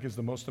one I think is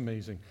the most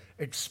amazing.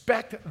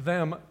 Expect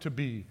them to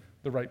be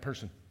the right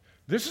person.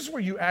 This is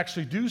where you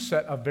actually do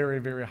set a very,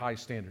 very high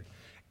standard.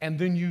 And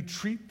then you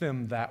treat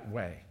them that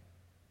way.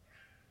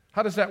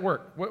 How does that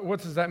work?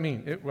 What does that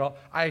mean? Well,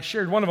 I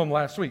shared one of them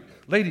last week.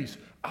 Ladies,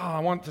 I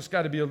want this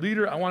guy to be a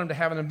leader. I want him to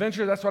have an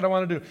adventure. That's what I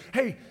want to do.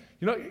 Hey,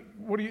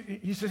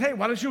 he says, hey,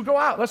 why don't you go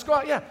out? Let's go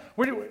out. Yeah.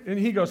 And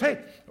he goes, hey,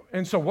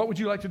 and so what would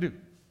you like to do?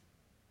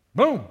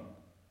 Boom.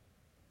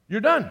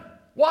 You're done.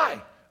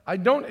 Why? I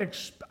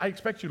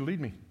expect you to lead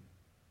me.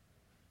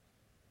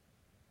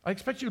 I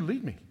expect you to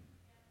lead me.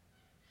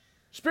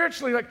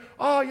 Spiritually, like,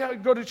 oh, yeah,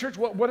 go to church.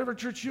 Whatever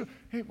church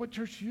hey, what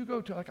church do you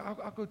go to? Like,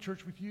 I'll go to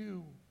church with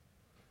you.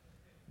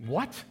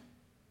 What?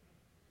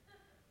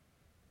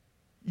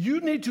 You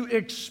need to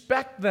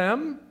expect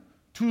them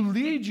to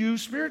lead you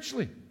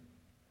spiritually.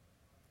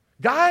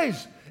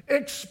 Guys,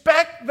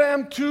 expect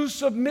them to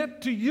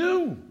submit to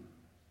you.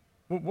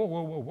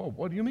 Whoa.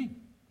 What do you mean?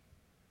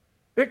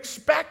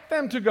 Expect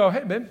them to go,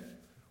 hey, babe,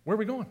 where are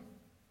we going?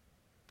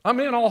 I'm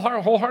in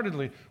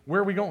wholeheartedly.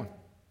 Where are we going?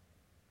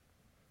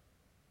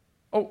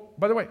 Oh,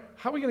 by the way,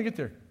 how are we going to get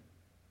there?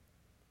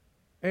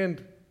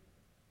 And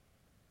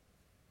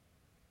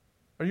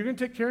are you going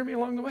to take care of me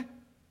along the way?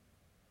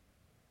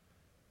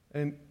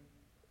 And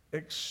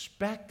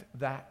expect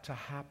that to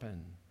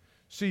happen.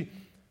 See,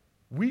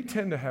 we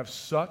tend to have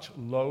such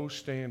low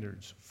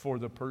standards for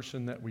the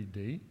person that we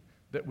date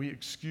that we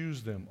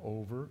excuse them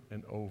over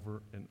and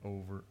over and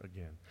over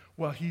again.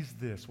 Well, he's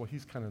this. Well,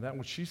 he's kind of that.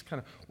 Well, she's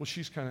kind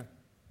of.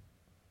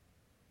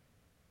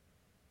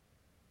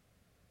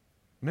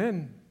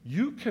 Men,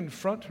 you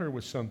confront her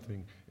with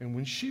something, and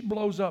when she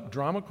blows up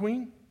drama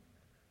queen,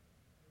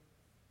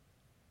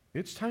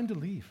 it's time to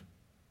leave.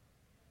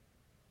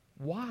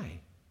 Why?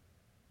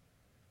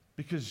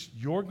 Because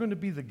you're going to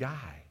be the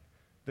guy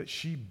that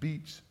she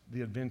beats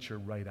the adventure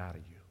right out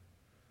of you.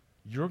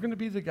 You're going to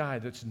be the guy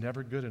that's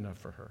never good enough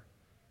for her.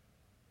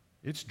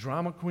 It's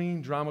drama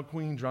queen, drama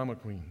queen, drama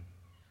queen.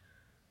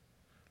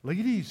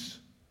 Ladies,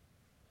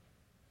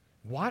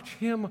 watch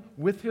him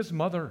with his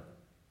mother.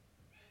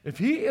 If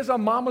he is a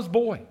mama's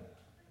boy,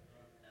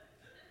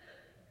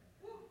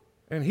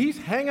 and he's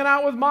hanging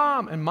out with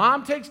mom, and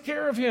mom takes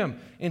care of him,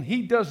 and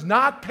he does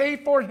not pay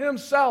for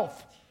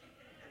himself,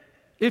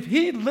 if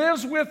he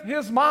lives with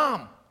his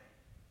mom,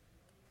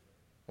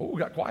 oh,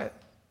 we got quiet.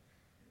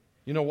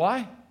 You know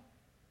why?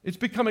 It's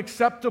become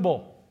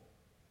acceptable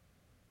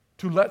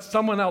to let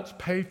someone else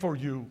pay for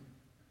you.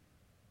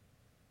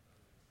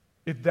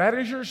 If that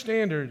is your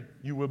standard,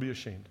 you will be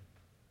ashamed.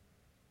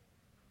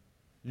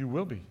 You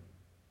will be.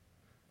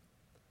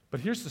 But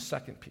here's the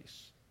second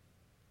piece.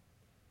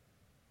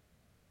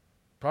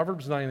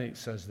 Proverbs 9:8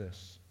 says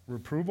this,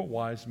 reprove a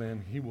wise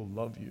man, he will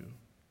love you.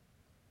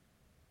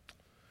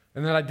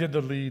 And then I did the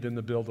lead and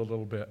the build a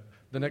little bit.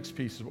 The next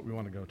piece is what we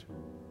want to go to.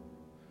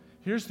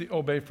 Here's the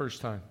obey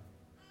first time.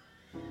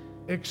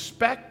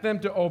 Expect them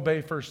to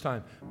obey first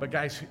time. But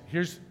guys,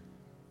 here's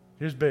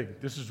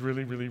big. This is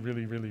really, really,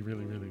 really, really,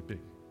 really, really big.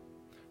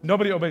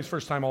 Nobody obeys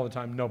first time all the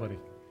time. Nobody.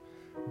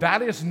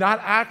 That is not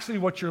actually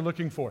what you're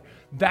looking for.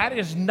 That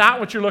is not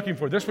what you're looking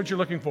for. This is what you're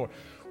looking for.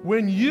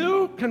 When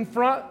you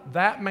confront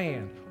that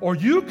man or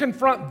you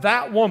confront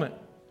that woman,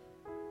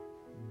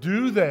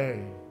 do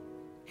they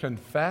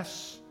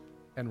confess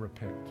and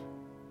repent?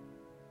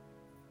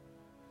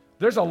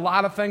 There's a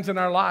lot of things in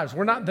our lives.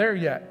 We're not there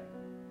yet.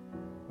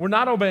 We're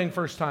not obeying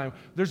first time.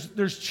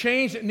 There's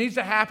change that needs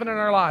to happen in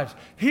our lives.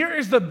 Here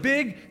is the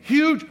big,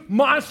 huge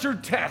monster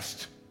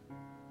test.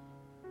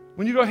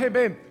 When you go, hey,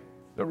 babe,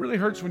 that really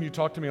hurts when you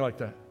talk to me like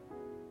that.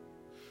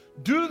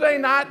 Do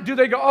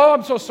they go, oh,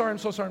 I'm so sorry.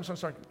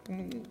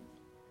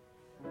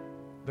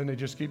 Then they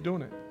just keep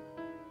doing it.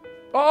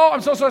 Oh,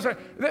 I'm so sorry.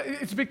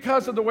 It's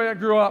because of the way I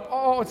grew up.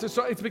 Oh,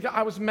 it's because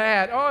I was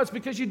mad. Oh, it's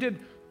because you did,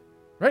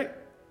 right?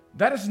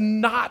 That is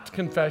not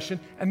confession,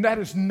 and that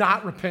is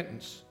not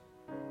repentance.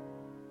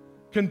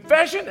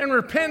 Confession and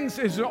repentance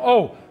is,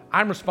 oh,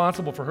 I'm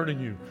responsible for hurting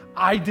you.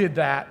 I did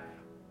that.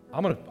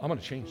 I'm gonna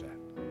change that.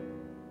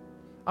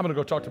 I'm going to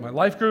go talk to my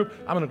life group.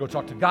 I'm going to go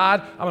talk to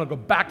God. I'm going to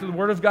go back to the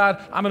Word of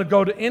God. I'm going to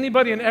go to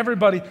anybody and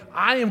everybody.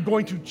 I am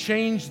going to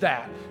change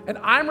that. And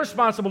I'm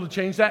responsible to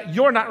change that.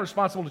 You're not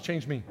responsible to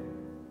change me.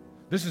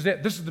 This is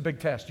it. This is the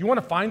big test. You want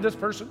to find this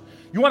person?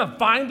 You want to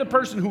find the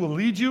person who will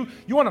lead you?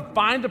 You want to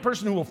find the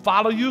person who will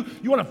follow you?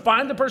 You want to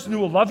find the person who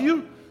will love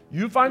you?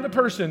 You find the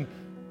person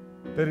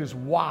that is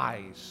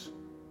wise.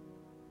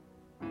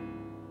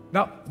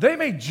 Now, they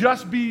may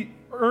just be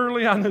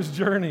early on this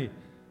journey.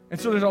 And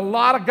so there's a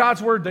lot of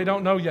God's word they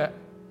don't know yet.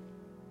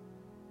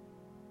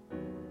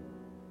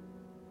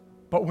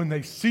 But when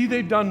they see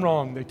they've done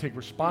wrong, they take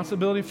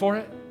responsibility for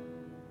it,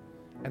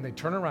 and they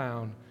turn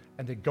around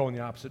and they go in the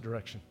opposite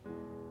direction.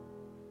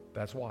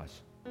 That's wise.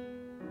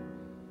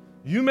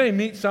 You may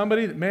meet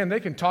somebody that, man,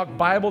 they can talk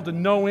Bible to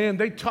no end.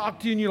 They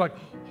talk to you and you're like,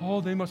 oh,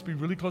 they must be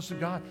really close to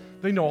God.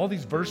 They know all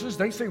these verses.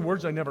 They say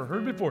words I never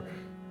heard before.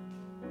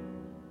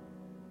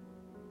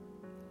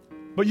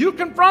 But you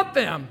confront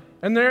them.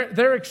 And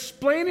they're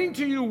explaining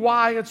to you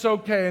why it's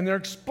okay. And they're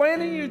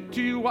explaining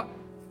to you why.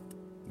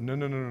 No.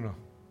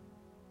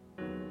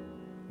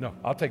 No,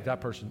 I'll take that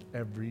person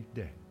every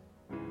day.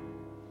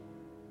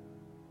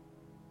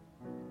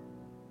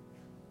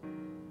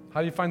 How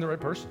do you find the right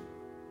person?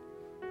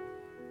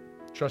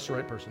 Trust the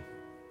right person.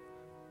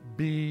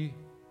 Be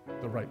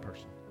the right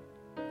person.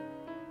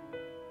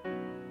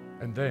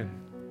 And then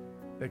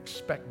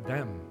expect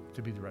them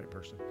to be the right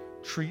person.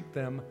 Treat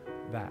them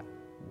that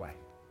way.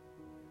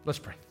 Let's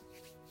pray.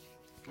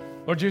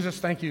 Lord Jesus,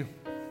 thank you.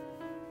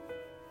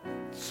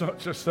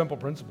 Such a simple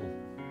principle.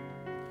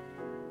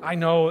 I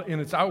know in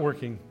its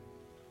outworking,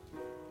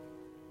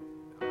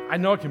 I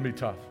know it can be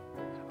tough.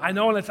 I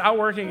know in its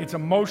outworking, it's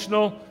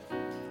emotional,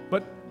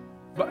 but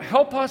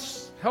help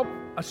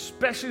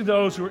especially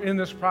those who are in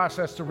this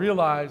process to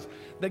realize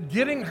that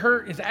getting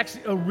hurt is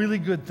actually a really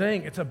good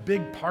thing. It's a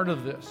big part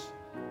of this.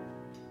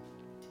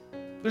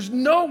 There's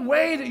no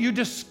way that you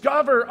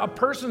discover a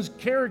person's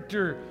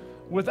character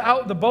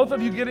without the both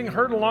of you getting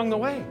hurt along the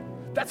way.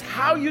 That's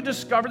how you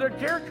discover their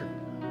character.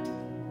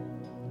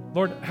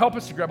 Lord, help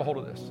us to grab a hold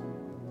of this.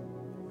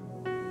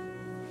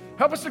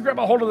 Help us to grab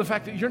a hold of the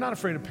fact that you're not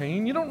afraid of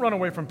pain. You don't run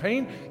away from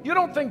pain. You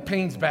don't think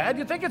pain's bad.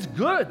 You think it's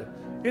good.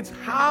 It's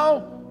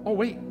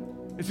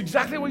it's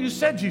exactly what you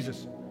said,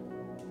 Jesus.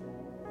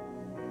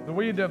 The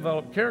way you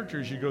develop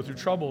character is you go through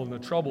trouble, and the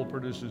trouble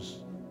produces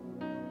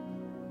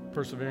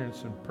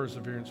perseverance, and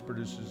perseverance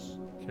produces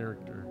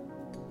character.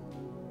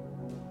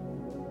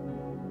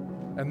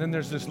 And then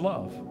there's this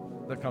love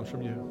that comes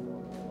from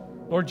you.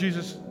 Lord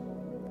Jesus,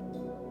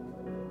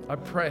 I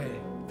pray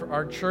for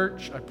our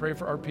church. I pray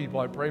for our people.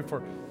 I pray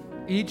for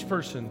each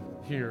person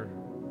here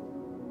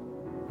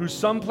who's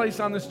someplace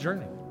on this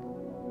journey.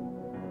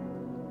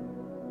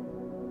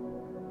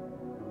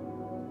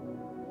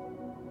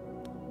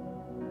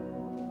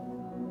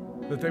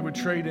 That they would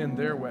trade in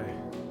their way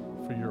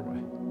for your way.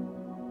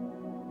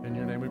 In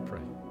your name we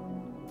pray.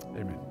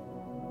 Amen.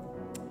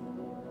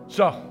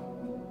 So,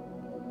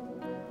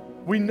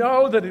 we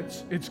know that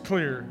it's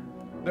clear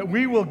that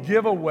we will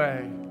give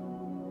away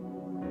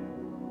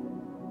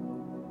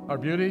our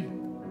beauty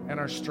and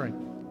our strength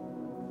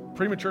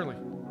prematurely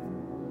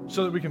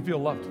so that we can feel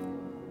loved.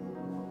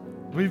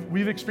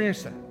 We've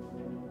experienced that.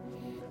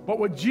 But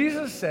what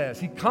Jesus says,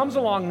 he comes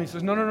along and he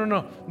says,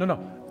 no.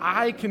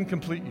 I can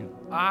complete you.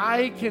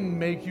 I can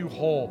make you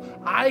whole.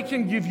 I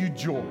can give you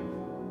joy.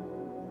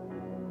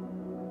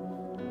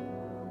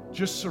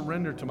 Just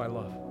surrender to my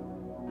love.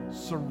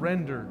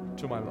 Surrender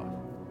to my love.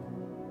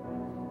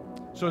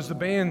 So as the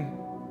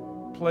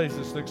band plays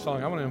this next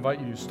song, I want to invite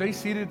you to stay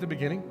seated at the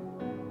beginning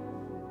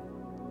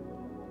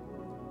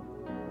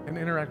and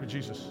interact with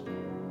Jesus.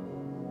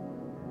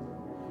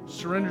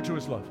 Surrender to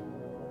his love.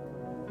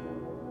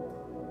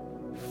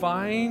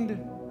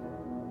 Find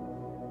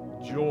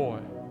joy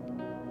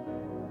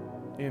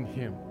in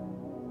him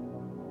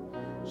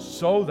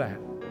so that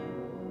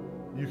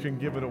you can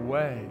give it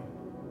away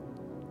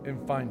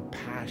and find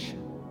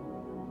passion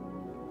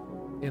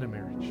in a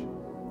marriage.